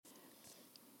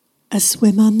A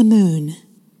Swim on the Moon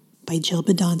by Jill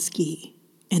Badonsky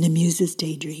and a Muse's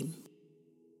Daydream.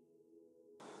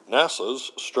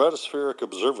 NASA's Stratospheric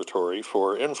Observatory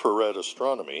for Infrared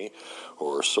Astronomy,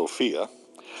 or SOFIA,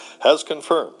 has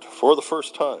confirmed for the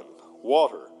first time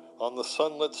water on the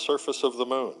sunlit surface of the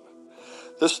moon.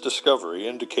 This discovery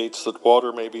indicates that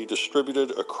water may be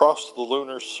distributed across the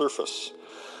lunar surface.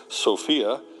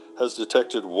 SOFIA has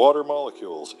detected water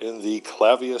molecules in the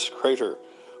Clavius crater,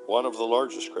 one of the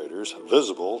largest craters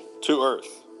visible to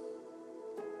Earth.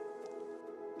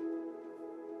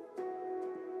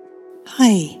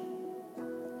 Hi,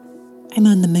 I'm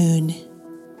on the moon.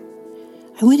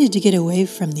 I wanted to get away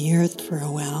from the Earth for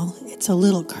a while. It's a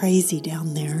little crazy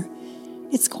down there.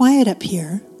 It's quiet up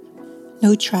here.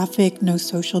 No traffic, no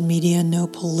social media, no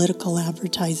political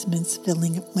advertisements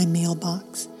filling up my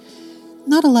mailbox.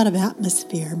 Not a lot of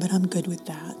atmosphere, but I'm good with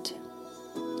that.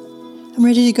 I'm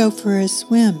ready to go for a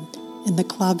swim in the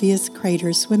Clavius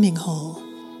crater swimming hole,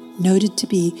 noted to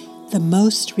be the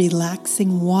most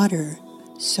relaxing water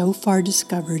so far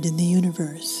discovered in the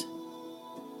universe.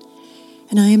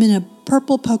 And I am in a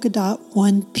purple polka dot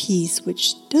one piece,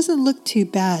 which doesn't look too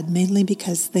bad, mainly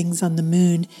because things on the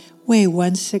moon weigh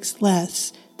 1/6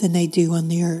 less than they do on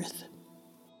the Earth.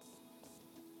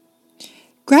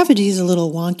 Gravity is a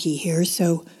little wonky here,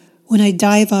 so when I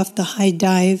dive off the high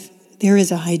dive, there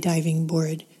is a high diving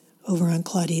board over on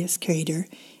Clavius crater,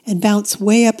 and bounce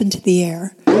way up into the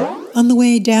air. On the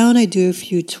way down, I do a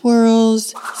few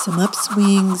twirls, some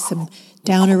upswings, some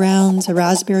down arounds, a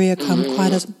raspberry, a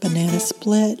kumquat, a banana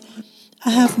split,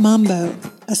 a half mambo,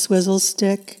 a swizzle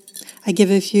stick. I give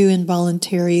a few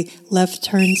involuntary left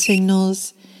turn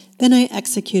signals. Then I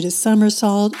execute a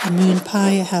somersault, a moon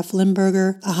pie, a half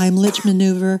Limburger, a Heimlich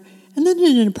maneuver, and then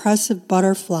an impressive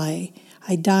butterfly.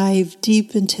 I dive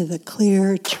deep into the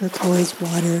clear turquoise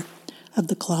water of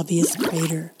the Clavius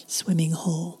crater swimming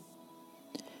hole.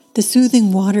 The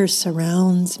soothing water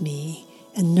surrounds me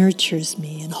and nurtures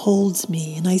me and holds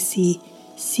me, and I see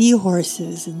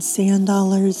seahorses and sand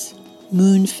dollars,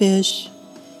 moonfish,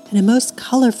 and a most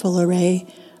colorful array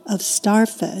of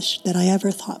starfish that I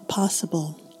ever thought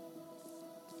possible.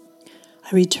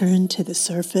 I return to the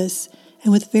surface,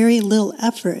 and with very little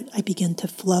effort, I begin to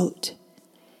float.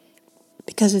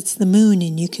 Because it's the moon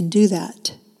and you can do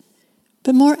that.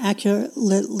 But more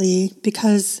accurately,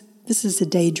 because this is a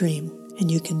daydream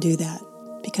and you can do that.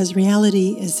 Because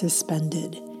reality is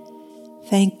suspended.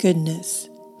 Thank goodness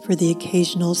for the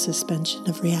occasional suspension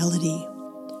of reality.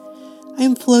 I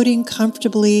am floating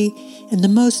comfortably in the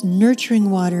most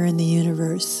nurturing water in the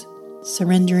universe,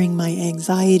 surrendering my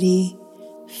anxiety,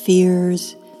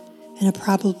 fears, and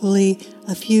probably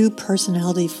a few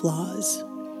personality flaws.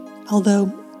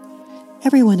 Although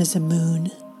everyone is a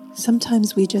moon,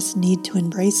 sometimes we just need to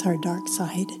embrace our dark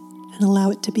side and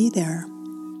allow it to be there.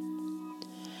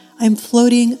 I'm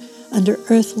floating under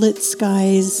earth-lit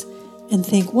skies and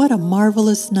think what a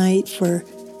marvelous night for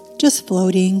just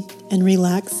floating and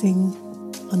relaxing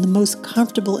on the most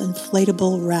comfortable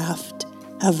inflatable raft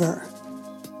ever.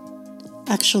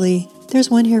 Actually, there's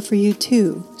one here for you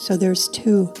too, so there's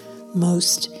two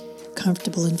most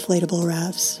comfortable inflatable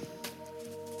rafts.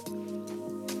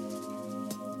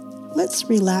 Let's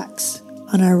relax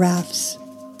on our rafts.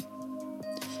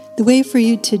 The way for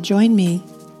you to join me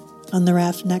on the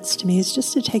raft next to me is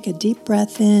just to take a deep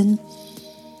breath in,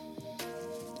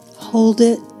 hold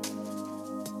it,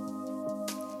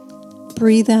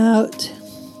 breathe out,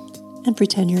 and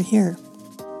pretend you're here.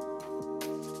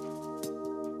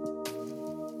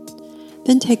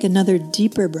 Then take another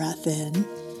deeper breath in,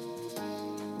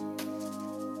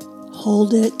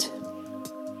 hold it,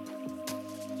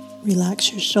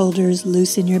 relax your shoulders,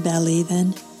 loosen your belly,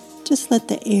 then just let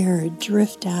the air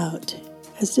drift out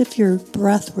as if your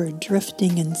breath were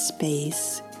drifting in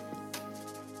space.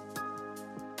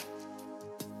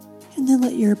 And then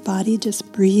let your body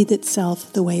just breathe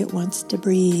itself the way it wants to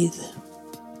breathe.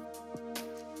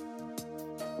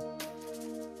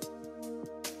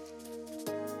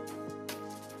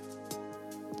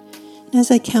 And as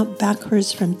I count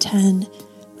backwards from 10,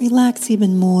 relax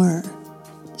even more.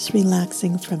 Just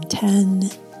relaxing from 10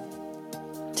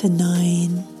 to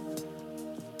 9,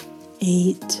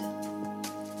 8,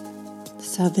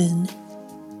 7,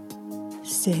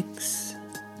 6,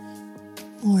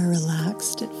 more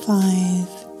relaxed at 5,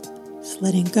 just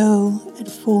letting go at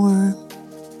 4,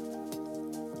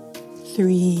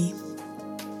 3,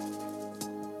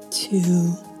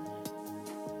 2,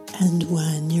 and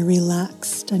 1. You're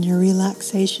relaxed on your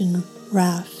relaxation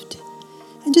raft,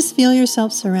 and just feel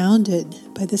yourself surrounded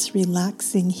by this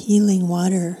relaxing, healing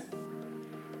water.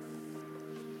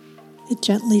 It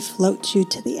gently floats you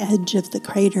to the edge of the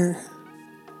crater,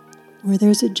 where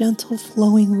there's a gentle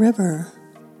flowing river.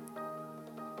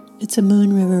 It's a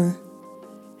moon river,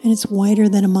 and it's wider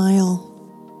than a mile.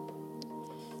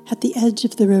 At the edge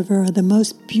of the river are the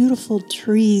most beautiful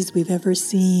trees we've ever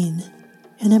seen,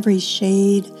 in every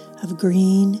shade of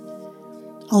green,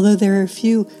 although there are a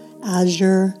few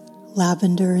azure,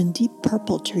 lavender, and deep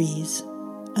purple trees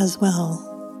as well.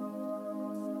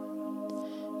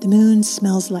 The moon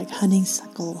smells like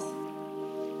honeysuckle,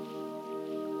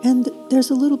 and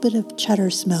there's a little bit of cheddar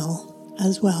smell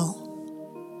as well.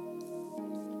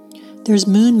 There's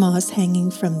moon moss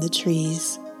hanging from the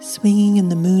trees, swinging in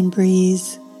the moon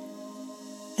breeze,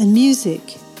 and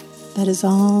music that is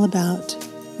all about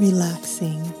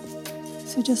relaxing.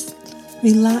 So just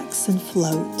relax and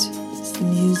float as the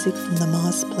music from the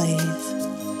moss plays.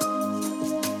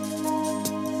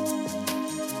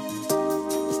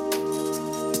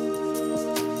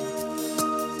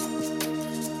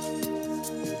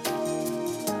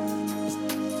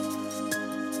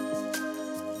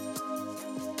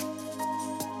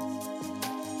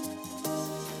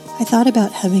 I thought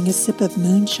about having a sip of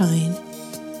moonshine,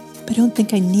 but I don't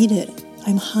think I need it.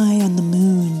 I'm high on the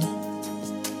moon,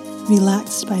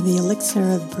 relaxed by the elixir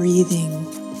of breathing.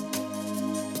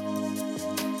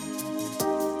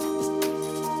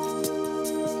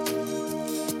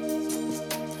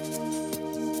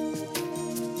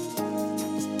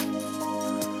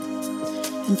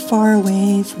 And far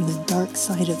away from the dark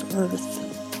side of earth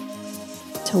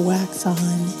to wax on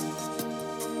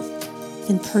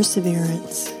in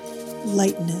perseverance,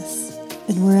 lightness,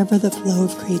 and wherever the flow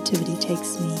of creativity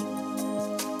takes me.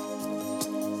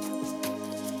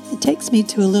 It takes me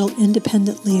to a little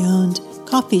independently owned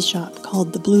coffee shop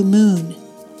called the Blue Moon.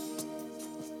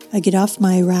 I get off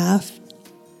my raft,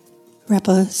 wrap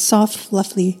a soft,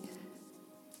 fluffy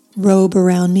robe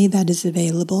around me that is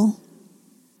available,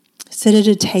 sit at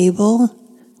a table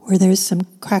where there's some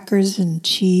crackers and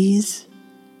cheese,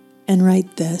 and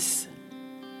write this.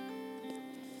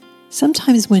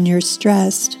 Sometimes when you're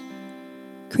stressed,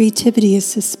 creativity is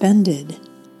suspended,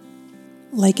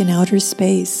 like in outer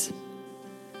space.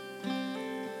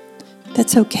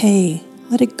 That's okay.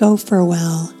 Let it go for a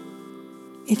while.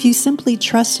 If you simply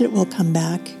trust it will come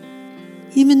back,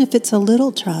 even if it's a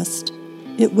little trust,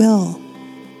 it will.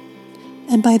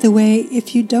 And by the way,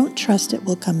 if you don't trust it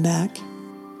will come back,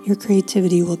 your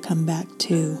creativity will come back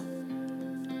too,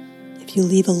 if you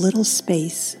leave a little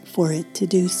space for it to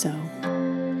do so.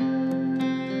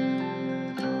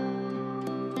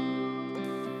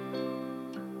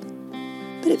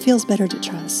 But it feels better to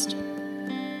trust.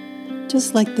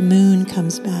 Just like the moon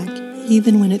comes back,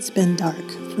 even when it's been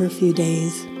dark for a few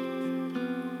days.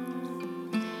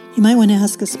 You might want to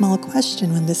ask a small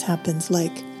question when this happens,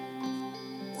 like,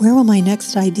 where will my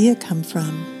next idea come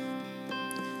from?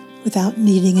 Without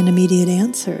needing an immediate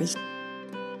answer.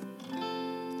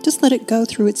 Just let it go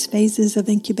through its phases of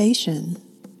incubation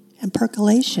and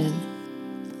percolation.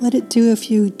 Let it do a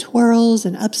few twirls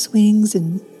and upswings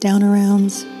and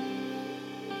down-arounds.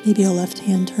 Maybe a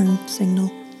left-hand turn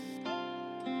signal.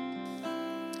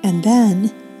 And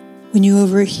then, when you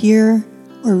overhear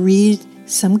or read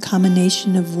some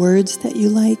combination of words that you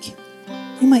like,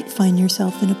 you might find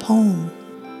yourself in a poem.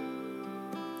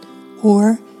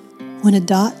 Or, when a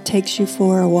dot takes you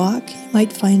for a walk, you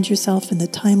might find yourself in the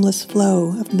timeless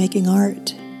flow of making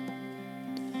art.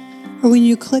 Or when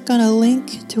you click on a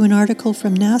link to an article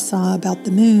from NASA about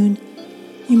the moon,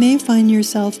 you may find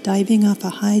yourself diving off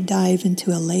a high dive into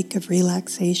a lake of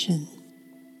relaxation.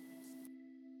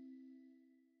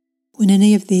 When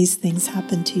any of these things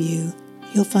happen to you,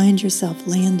 you'll find yourself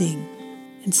landing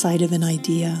inside of an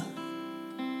idea.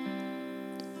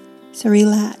 So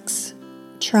relax,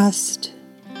 trust,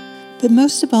 but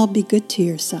most of all, be good to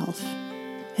yourself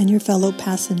and your fellow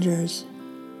passengers.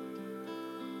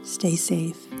 Stay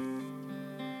safe.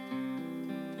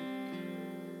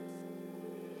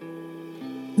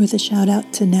 With a shout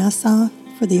out to NASA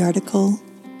for the article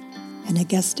and a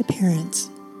guest appearance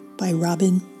by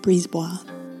Robin Brisebois.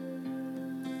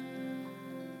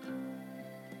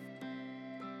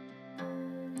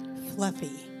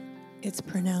 Fluffy. It's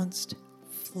pronounced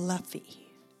fluffy.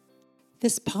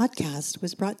 This podcast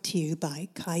was brought to you by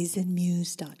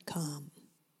kaizenmuse.com.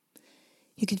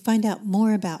 You can find out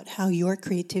more about how your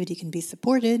creativity can be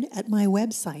supported at my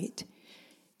website,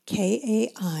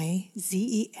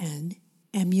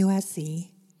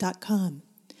 kaizenmuse.com.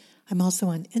 I'm also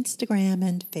on Instagram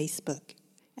and Facebook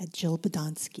at Jill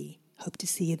Badonsky. Hope to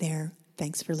see you there.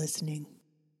 Thanks for listening.